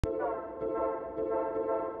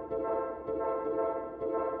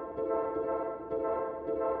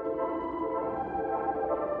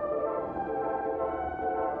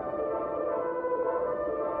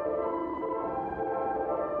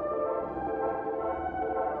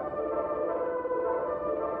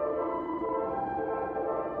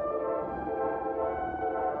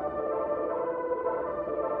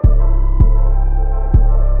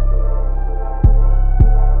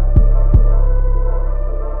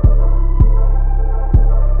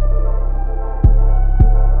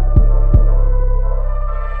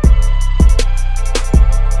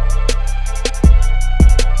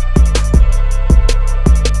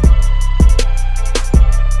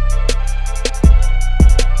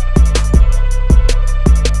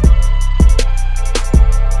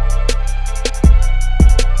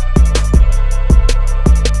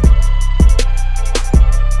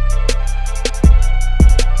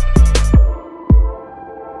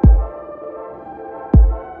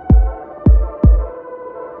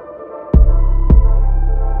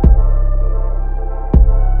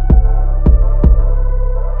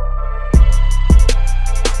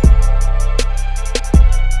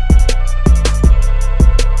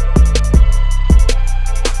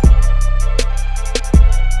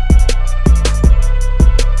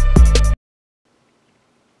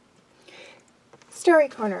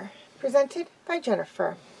Corner, presented by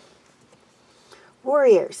Jennifer.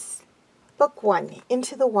 Warriors, Book 1,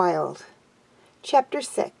 Into the Wild, Chapter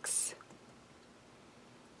 6.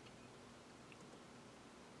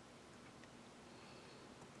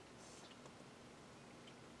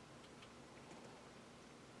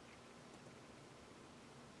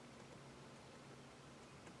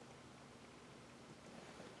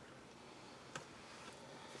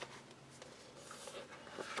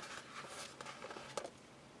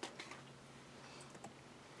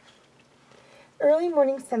 Early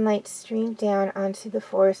morning sunlight streamed down onto the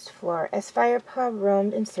forest floor as Firepaw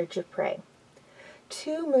roamed in search of prey.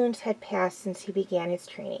 2 moons had passed since he began his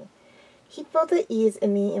training. He felt at ease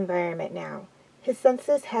in the environment now. His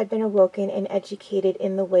senses had been awoken and educated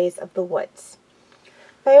in the ways of the woods.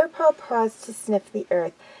 Firepaw paused to sniff the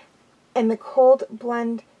earth, and the cold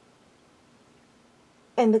blinded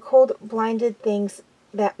things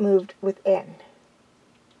that moved within.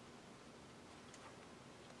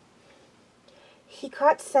 He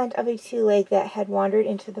caught scent of a 2-leg that had wandered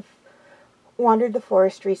the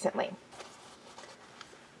forest recently.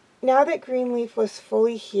 Now that Greenleaf was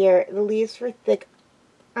fully here, the leaves were thick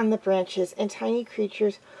on the branches, and tiny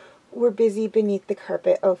creatures were busy beneath the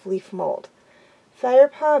carpet of leaf mold.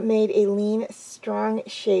 Firepaw made a lean, strong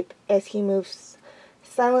shape as he moved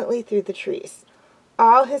silently through the trees,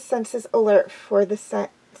 all his senses alert for the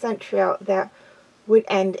scent trail that would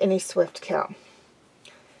end in a swift kill.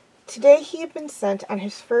 Today he had been sent on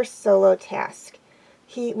his first solo task.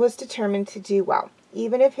 He was determined to do well,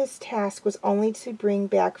 even if his task was only to bring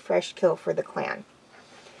back fresh kill for the clan.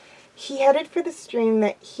 He headed for the stream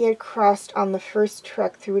that he had crossed on the first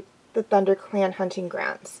trek through the ThunderClan hunting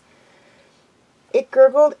grounds. It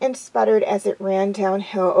gurgled and sputtered as it ran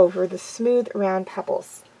downhill over the smooth, round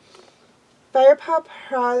pebbles. Firepaw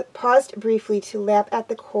paused briefly to lap at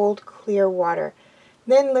the cold, clear water,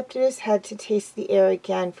 then lifted his head to taste the air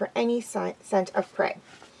again for any scent of prey.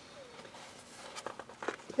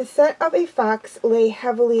 The scent of a fox lay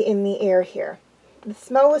heavily in the air here. The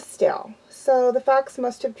smell was stale, so the fox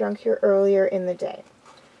must have drunk here earlier in the day.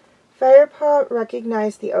 Firepaw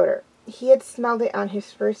recognized the odor. He had smelled it on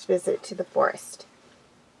his first visit to the forest.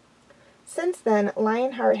 Since then,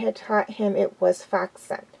 Lionheart had taught him it was fox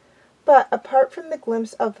scent, but apart from the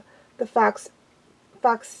glimpse of the fox's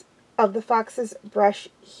brush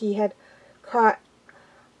he had caught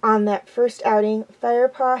on that first outing,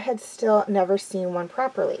 Firepaw had still never seen one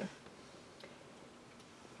properly.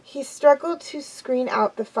 He struggled to screen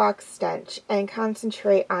out the fox stench and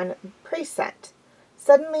concentrate on prey scent.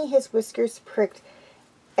 Suddenly his whiskers pricked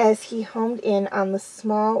as he homed in on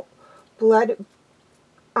the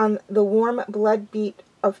warm blood beat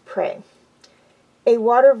of prey. A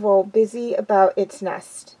water vole busy about its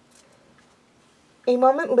nest. A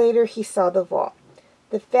moment later he saw the vole.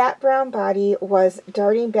 The fat brown body was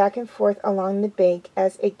darting back and forth along the bank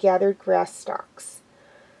as it gathered grass stalks.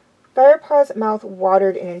 Firepaw's mouth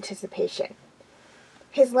watered in anticipation.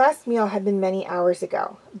 His last meal had been many hours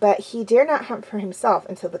ago, but he dare not hunt for himself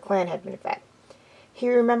until the clan had been fed.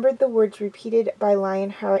 He remembered the words repeated by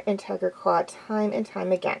Lionheart and Tigerclaw time and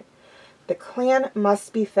time again. The clan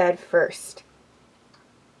must be fed first.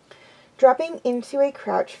 Dropping into a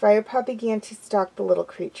crouch, Firepaw began to stalk the little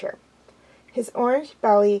creature. His orange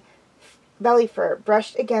belly fur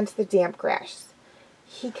brushed against the damp grass.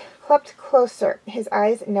 He crept closer, his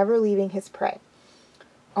eyes never leaving his prey.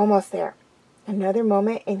 Almost there. Another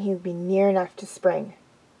moment and he would be near enough to spring.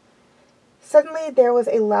 Suddenly there was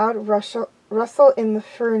a loud rustle in the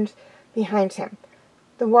ferns behind him.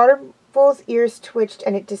 The water vole's ears twitched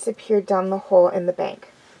and it disappeared down the hole in the bank.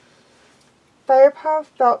 Firepaw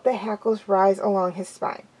felt the hackles rise along his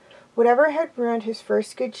spine. Whatever had ruined his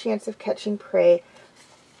first good chance of catching prey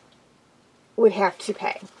would have to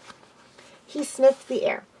pay. He sniffed the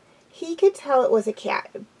air. He could tell it was a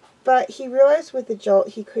cat, but he realized with a jolt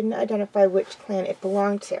he couldn't identify which clan it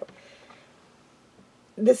belonged to.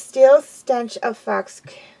 The stale stench of fox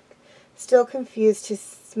still confused his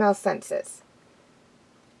smell senses.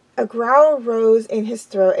 A growl rose in his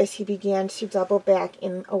throat as he began to double back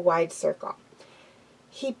in a wide circle.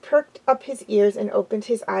 He perked up his ears and opened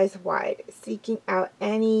his eyes wide, seeking out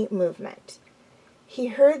any movement. He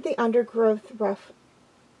heard the undergrowth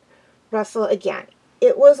rustle again.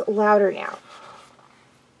 It was louder now.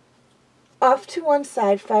 Off to one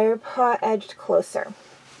side, Firepaw edged closer.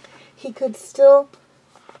 He could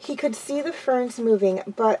see the ferns moving,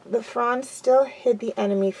 but the fronds still hid the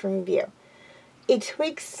enemy from view. A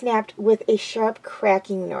twig snapped with a sharp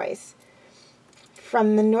cracking noise.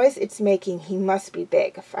 From the noise it's making, he must be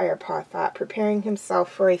big, Firepaw thought, preparing himself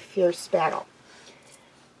for a fierce battle.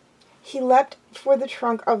 He leapt for the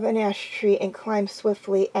trunk of an ash tree and climbed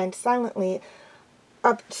swiftly and silently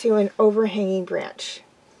up to an overhanging branch.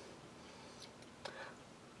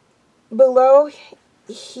 Below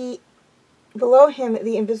him,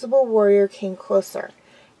 the invisible warrior came closer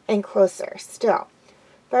and closer still.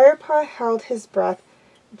 Firepaw held his breath,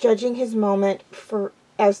 judging his moment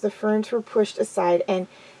as the ferns were pushed aside and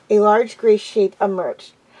a large gray shape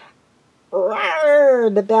emerged.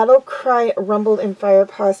 Rawr! The battle cry rumbled in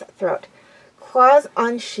Firepaw's throat. Claws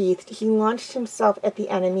unsheathed, he launched himself at the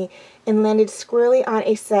enemy and landed squarely on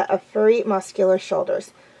a set of furry, muscular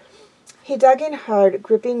shoulders. He dug in hard,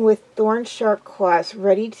 gripping with thorn-sharp claws,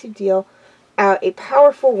 ready to deal out a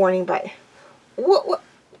powerful warning bite. What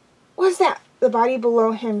was that? The body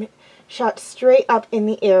below him shot straight up in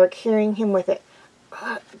the air, carrying him with it.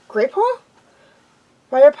 Graypaw?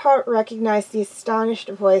 Firepaw recognized the astonished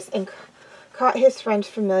voice and caught his friend's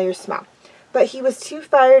familiar smile, but he was too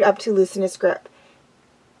fired up to loosen his grip.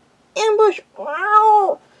 Ambush!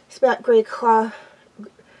 Wow! Spat Graypaw,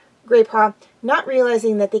 not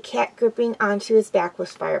realizing that the cat gripping onto his back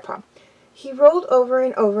was Firepaw. He rolled over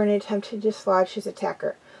and over in an attempt to dislodge his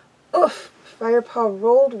attacker. Oof! Firepaw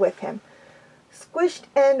rolled with him, squished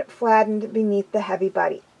and flattened beneath the heavy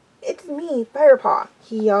body. It's me, Firepaw,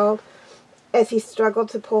 he yelled as he struggled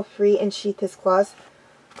to pull free and sheath his claws.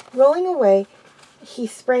 Rolling away, he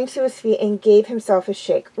sprang to his feet and gave himself a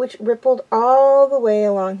shake, which rippled all the way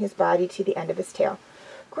along his body to the end of his tail.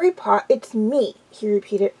 Graypaw, it's me, he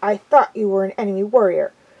repeated. I thought you were an enemy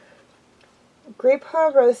warrior.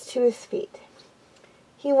 Graypaw rose to his feet.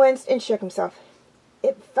 He winced and shook himself.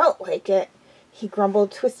 It felt like it, he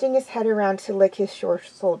grumbled, twisting his head around to lick his short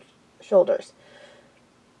shoulders.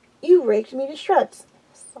 You raked me to shreds.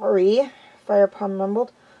 Sorry, Firepaw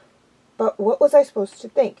mumbled. But what was I supposed to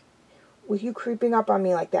think, with you creeping up on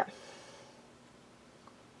me like that?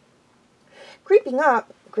 Creeping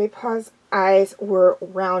up? Graypaw's eyes were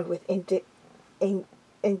round with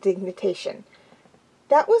indignation.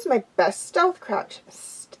 That was my best stealth crouch.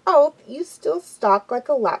 Stealth? You still stalk like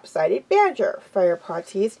a lopsided badger, Firepaw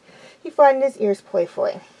teased. He flattened his ears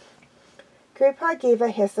playfully. Graypaw gave a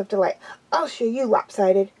hiss of delight. I'll show you,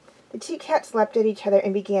 lopsided. The two cats leapt at each other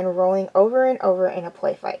and began rolling over and over in a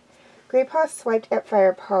play fight. Graypaw swiped at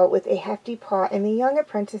Firepaw with a hefty paw, and the young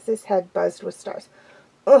apprentice's head buzzed with stars.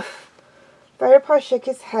 Oof! Firepaw shook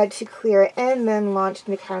his head to clear it and then launched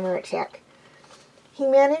a counterattack. He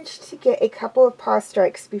managed to get in a couple of paw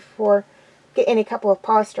strikes before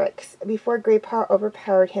Graypaw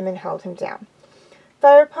overpowered him and held him down.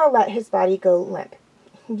 Firepaw let his body go limp.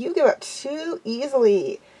 You give up too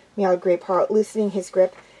easily, meowed Graypaw, loosening his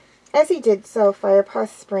grip. As he did so, Firepaw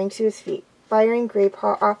sprang to his feet, firing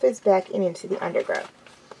Graypaw off his back and into the undergrowth.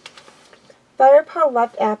 Firepaw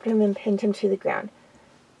leapt after him and pinned him to the ground.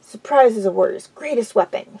 Surprise is a warrior's greatest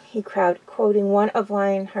weapon, he cried, quoting one of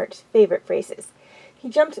Lionheart's favorite phrases. He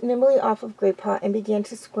jumped nimbly off of Graypaw and began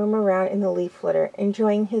to squirm around in the leaf litter,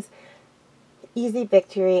 enjoying his easy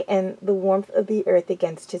victory and the warmth of the earth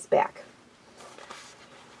against his back.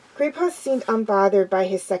 Graypaw seemed unbothered by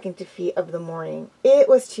his second defeat of the morning. It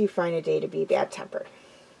was too fine a day to be bad-tempered.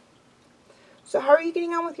 So how are you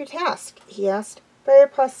getting on with your task? He asked.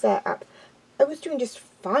 Firepaw sat up. I was doing just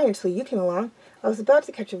fine until you came along. I was about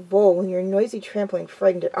to catch a vole when your noisy trampling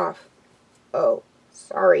frightened it off. Oh,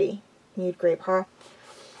 sorry, mewed Graypaw.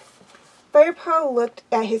 Firepaw looked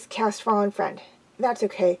at his cast-fallen friend. That's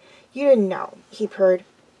okay. You didn't know, he purred.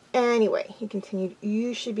 Anyway, he continued,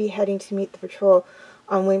 you should be heading to meet the patrol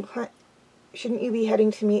on WindClan. Shouldn't you be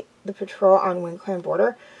heading to meet the patrol on WindClan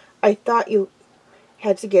border? I thought you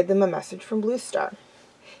had to give them a message from Blue Star.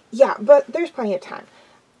 Yeah, but there's plenty of time.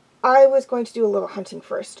 I was going to do a little hunting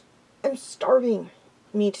first. I'm starving.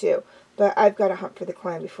 Me too, but I've got to hunt for the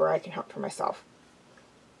clan before I can hunt for myself.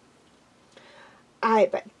 I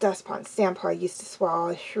bet Dustpaw and Sandpaw used to swallow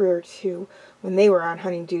a shrew or two when they were on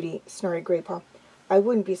hunting duty, snorted Graypaw. I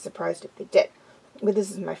wouldn't be surprised if they did, but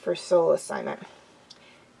this is my first solo assignment.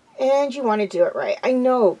 And you want to do it right. I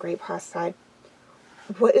know, Graypaw sighed.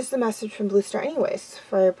 What is the message from Blue Star anyways?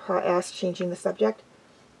 Firepaw asked, changing the subject.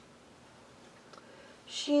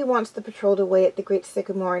 She wants the patrol to wait at the Great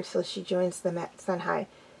Sycamore until she joins them at Sunhigh.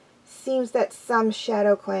 Seems that some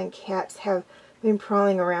ShadowClan cats have been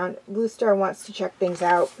prowling around. Blue Star wants to check things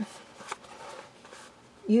out.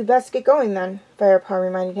 You best get going then, Firepaw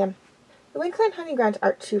reminded him. The WindClan hunting grounds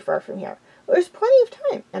aren't too far from here. There's plenty of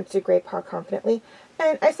time, answered Graypaw confidently,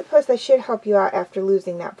 and I suppose I should help you out after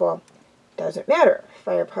losing that bull. Doesn't matter,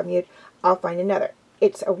 Firepaw mewed. I'll find another.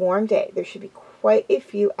 It's a warm day. There should be quite a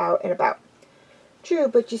few out and about. True,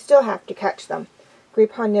 but you still have to catch them.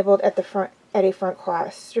 Graypaw nibbled at the front at a front claw,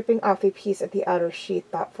 stripping off a piece of the outer sheath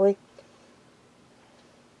thoughtfully.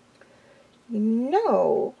 You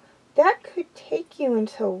know, that could take you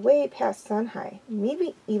until way past sunhigh,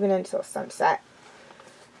 maybe even until sunset.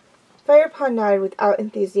 Firepaw nodded without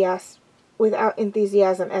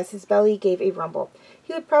enthusiasm as his belly gave a rumble.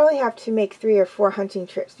 He would probably have to make 3 or 4 hunting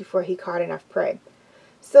trips before he caught enough prey.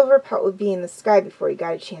 Silverpelt would be in the sky before he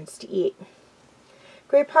got a chance to eat.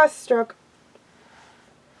 Greypaw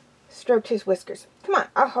stroked his whiskers. Come on,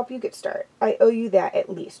 I'll help you get started. I owe you that at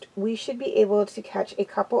least. We should be able to catch a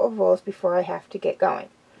couple of voles before I have to get going.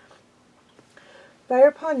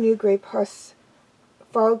 Firepaw knew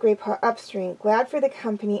followed Greypaw upstream, glad for the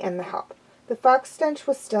company and the help. The fox stench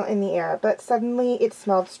was still in the air, but suddenly it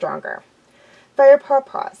smelled stronger. Firepaw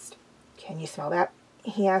paused. Can you smell that?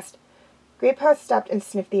 He asked. Greypaw stopped and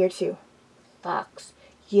sniffed the air too. Fox.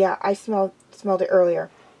 Yeah, I smelled it earlier.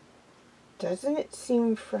 Doesn't it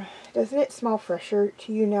smell fresher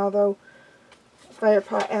to you now, though?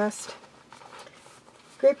 Firepaw asked.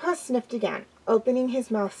 Greypaw sniffed again, opening his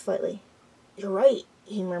mouth slightly. You're right,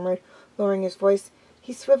 he murmured, lowering his voice.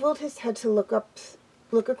 He swiveled his head to look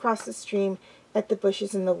across the stream at the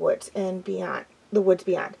bushes in the woods beyond.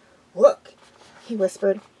 Look, he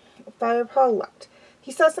whispered. Firepaw looked.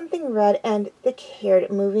 He saw something red and thick-haired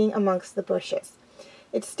moving amongst the bushes.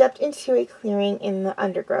 It stepped into a clearing in the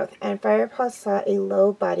undergrowth, and Firepaw saw a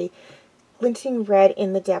low body glinting red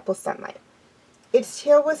in the dapple sunlight. Its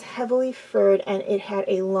tail was heavily furred, and it had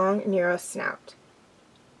a long, narrow snout.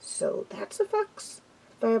 So that's a fox?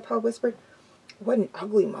 Firepaw whispered. What an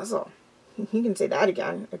ugly muzzle. You can say that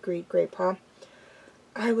again, agreed Greypaw.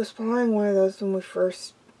 I was following one of those when we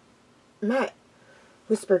first met,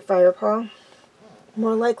 whispered Firepaw.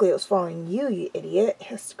 More likely it was following you, you idiot,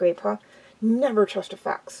 hissed Greypaw. Never trust a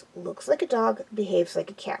fox. Looks like a dog, behaves like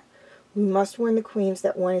a cat. We must warn the queens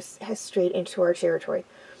that one has strayed into our territory.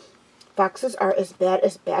 Foxes are as bad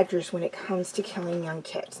as badgers when it comes to killing young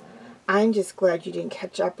kids. I'm just glad you didn't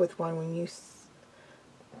catch up with the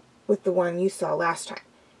one you saw last time.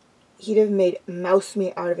 He'd have made mouse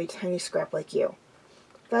meat out of a tiny scrap like you.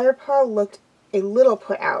 Firepaw looked a little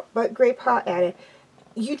put out, but Greypaw added,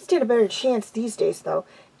 You'd stand a better chance these days, though.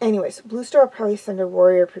 Anyways, Bluestar will probably send a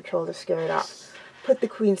warrior patrol to scare it off. Put the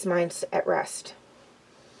queen's minds at rest.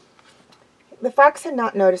 The fox had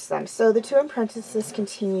not noticed them, so the two apprentices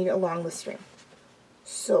continued along the stream.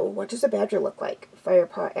 So, what does a badger look like?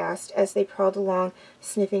 Firepaw asked as they crawled along,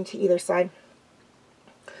 sniffing to either side.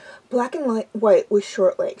 Black and white with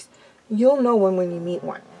short legs. You'll know one when you meet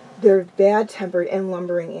one. They're bad-tempered and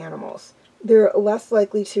lumbering animals. They're less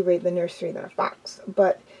likely to raid the nursery than a fox,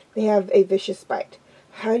 but they have a vicious bite.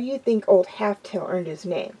 How do you think old Halftail earned his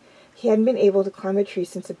name? He hadn't been able to climb a tree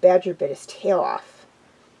since a badger bit his tail off.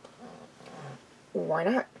 Why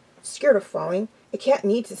not? Scared of falling. A cat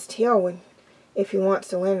needs his tail if he wants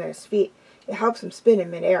to land on his feet. It helps him spin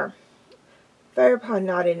in midair. Firepaw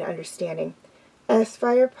nodded in understanding. As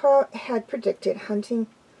Firepaw had predicted, hunting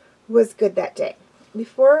was good that day.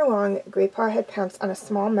 Before long, Greypaw had pounced on a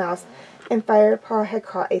small mouse, and Firepaw had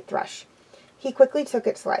caught a thrush. He quickly took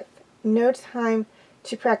its life. No time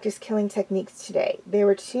to practice killing techniques today. There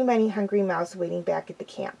were too many hungry mouths waiting back at the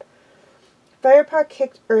camp. Firepaw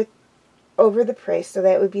kicked earth over the prey so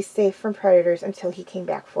that it would be safe from predators until he came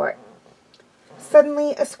back for it.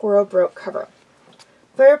 Suddenly, a squirrel broke cover.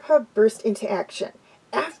 Firepaw burst into action.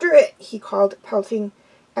 After it, he called, pelting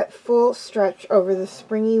at full stretch over the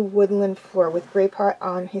springy woodland floor with Greypaw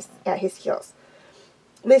at his heels.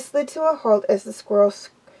 They slid to a halt as the squirrel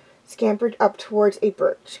scampered up towards a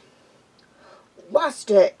birch. Lost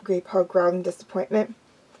it, Greypaw growled in disappointment.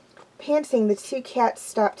 Panting, the two cats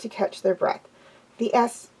stopped to catch their breath. The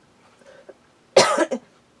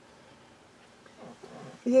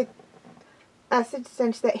acid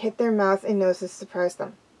stench that hit their mouths and noses surprised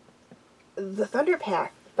them. The thunder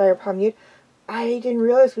path, Firepaw mewed. I didn't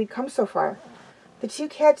realize we'd come so far. The two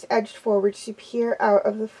cats edged forward to peer out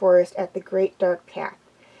of the forest at the great dark path.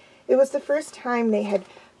 It was the first time they had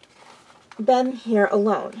been here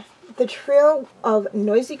alone. The trail of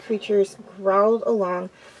noisy creatures growled along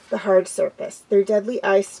the hard surface, their deadly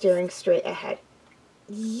eyes staring straight ahead.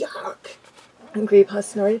 Yuck! Greypaw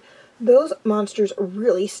snorted. Those monsters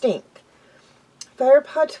really stink.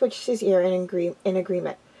 Firepaw twitched his ear in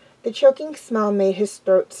agreement. The choking smell made his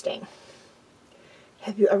throat sting.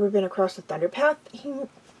 Have you ever been across the thunder path? He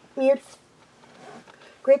mewed.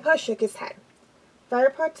 Greypaw shook his head.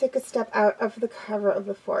 Firepaw took a step out of the cover of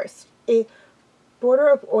the forest. A border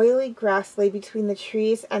of oily grass lay between the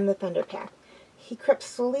trees and the thunder path. He crept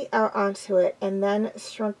slowly out onto it and then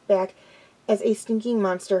shrunk back as a stinking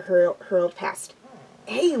monster hurled past.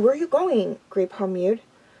 Hey, where are you going? Graypaw mewed.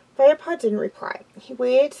 Firepaw didn't reply. He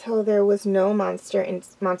waited till there was no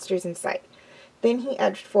monsters in sight. Then he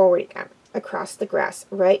edged forward again, across the grass,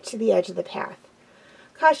 right to the edge of the path.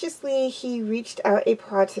 Cautiously, he reached out a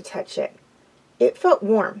paw to touch it. It felt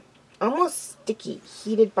warm, almost sticky,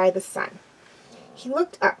 heated by the sun. He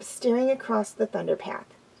looked up, staring across the thunder path.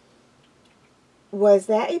 Was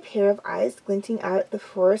that a pair of eyes glinting out at the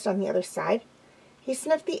forest on the other side? He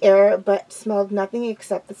sniffed the air, but smelled nothing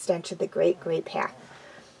except the stench of the great gray path.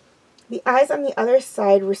 The eyes on the other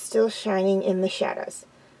side were still shining in the shadows.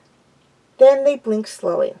 Then they blinked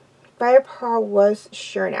slowly. Firepaw was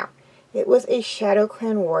sure now. It was a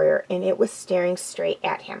ShadowClan warrior, and it was staring straight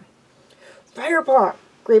at him. Firepaw!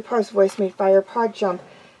 Graypaw's voice made Firepaw jump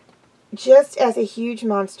just as a huge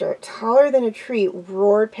monster, taller than a tree,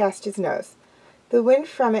 roared past his nose. The wind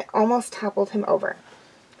from it almost toppled him over.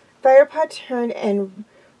 Firepaw turned and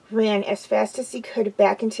ran as fast as he could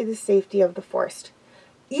back into the safety of the forest.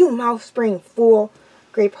 You mouth-spraying fool!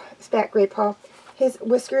 Spat Graypaw. His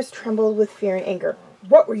whiskers trembled with fear and anger.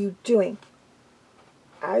 What were you doing?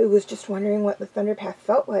 I was just wondering what the thunder path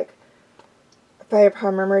felt like,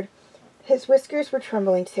 Firepaw murmured. His whiskers were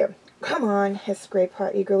trembling too. Come on, hissed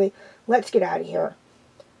Graypaw eagerly. Let's get out of here.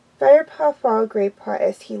 Firepaw followed Graypaw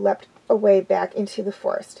as he leapt away back into the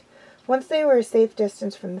forest. Once they were a safe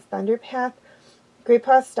distance from the thunder path,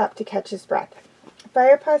 Graypaw stopped to catch his breath.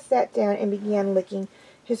 Firepaw sat down and began licking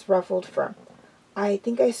his ruffled fur. I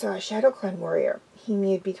think I saw a ShadowClan warrior, he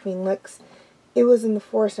mewed between licks. It was in the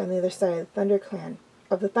forest on the other side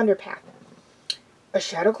of the thunder path. A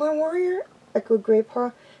ShadowClan warrior? Echoed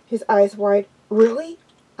Graypaw, his eyes wide. Really?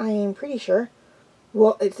 I am pretty sure.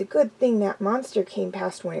 Well, it's a good thing that monster came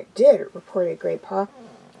past when it did, retorted Graypaw.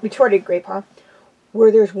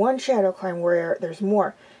 Where there's one ShadowClan warrior, there's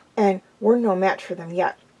more, and we're no match for them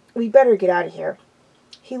yet. We better get out of here.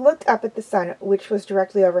 He looked up at the sun, which was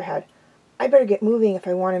directly overhead. I better get moving if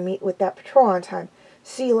I want to meet with that patrol on time.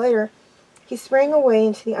 See you later. He sprang away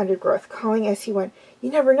into the undergrowth, calling as he went, You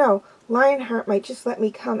never know. Lionheart might just let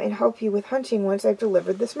me come and help you with hunting once I've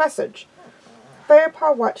delivered this message.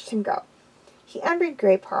 Firepaw watched him go. He envied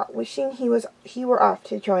Graypaw, wishing he were off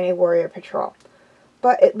to join a warrior patrol.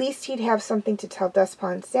 But at least he'd have something to tell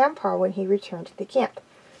Dustpaw and Sampaw when he returned to the camp.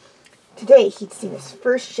 Today he'd seen his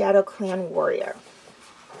first ShadowClan warrior.